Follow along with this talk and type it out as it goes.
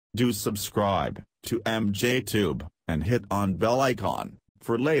Do subscribe to MJTube and hit on bell icon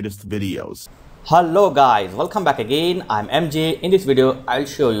for latest videos. Hello guys, welcome back again. I'm MJ. In this video, I'll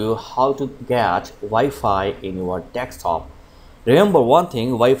show you how to get Wi-Fi in your desktop. Remember one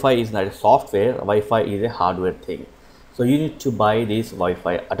thing, Wi-Fi is not a software, Wi-Fi is a hardware thing. So you need to buy this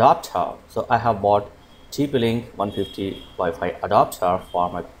Wi-Fi adapter. So I have bought TP-Link 150 Wi-Fi adapter for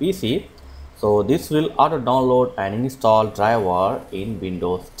my PC. So this will auto download and install driver in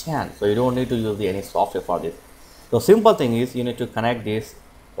Windows 10. So you don't need to use any software for this. So simple thing is you need to connect this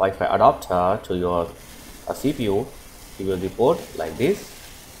Wi-Fi adapter to your CPU. You will report like this,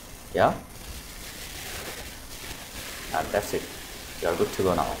 yeah, and that's it. You are good to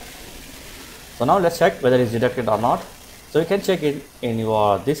go now. So now let's check whether it's detected or not. So you can check it in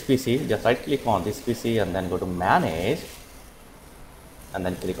your this PC. Just right click on this PC and then go to manage, and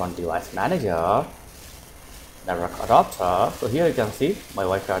then click on device manager, network adapter. So here you can see my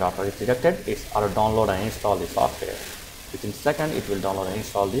Wi-Fi adapter is detected. It's auto download and install the software. Within second it will download and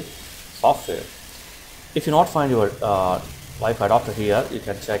install the software. If you not find your Wi-Fi adapter here, you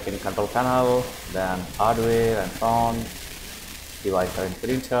can check in control panel, then hardware and phone, device and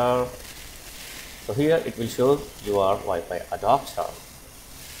printer. So here it will show your Wi-Fi adapter.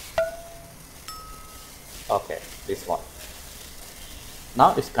 Okay, this one.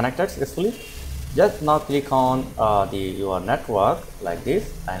 Now it's connected successfully. Just now click on your network like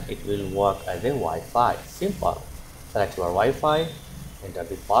this and it will work as a Wi-Fi. Simple. Select your Wi-Fi, enter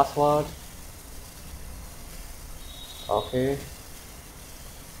the password. Okay,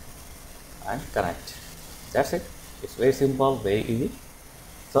 and connect. That's it. It's very simple, very easy.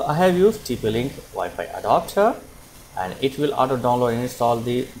 So I have used TP-Link Wi-Fi adapter and it will auto download and install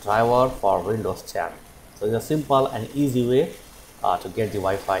the driver for Windows 10. So it's a simple and easy way to get the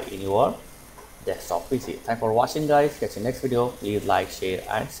Wi-Fi in your desktop PC. Thanks for watching guys. Catch you next video. Please like, share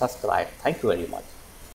and subscribe. Thank you very much.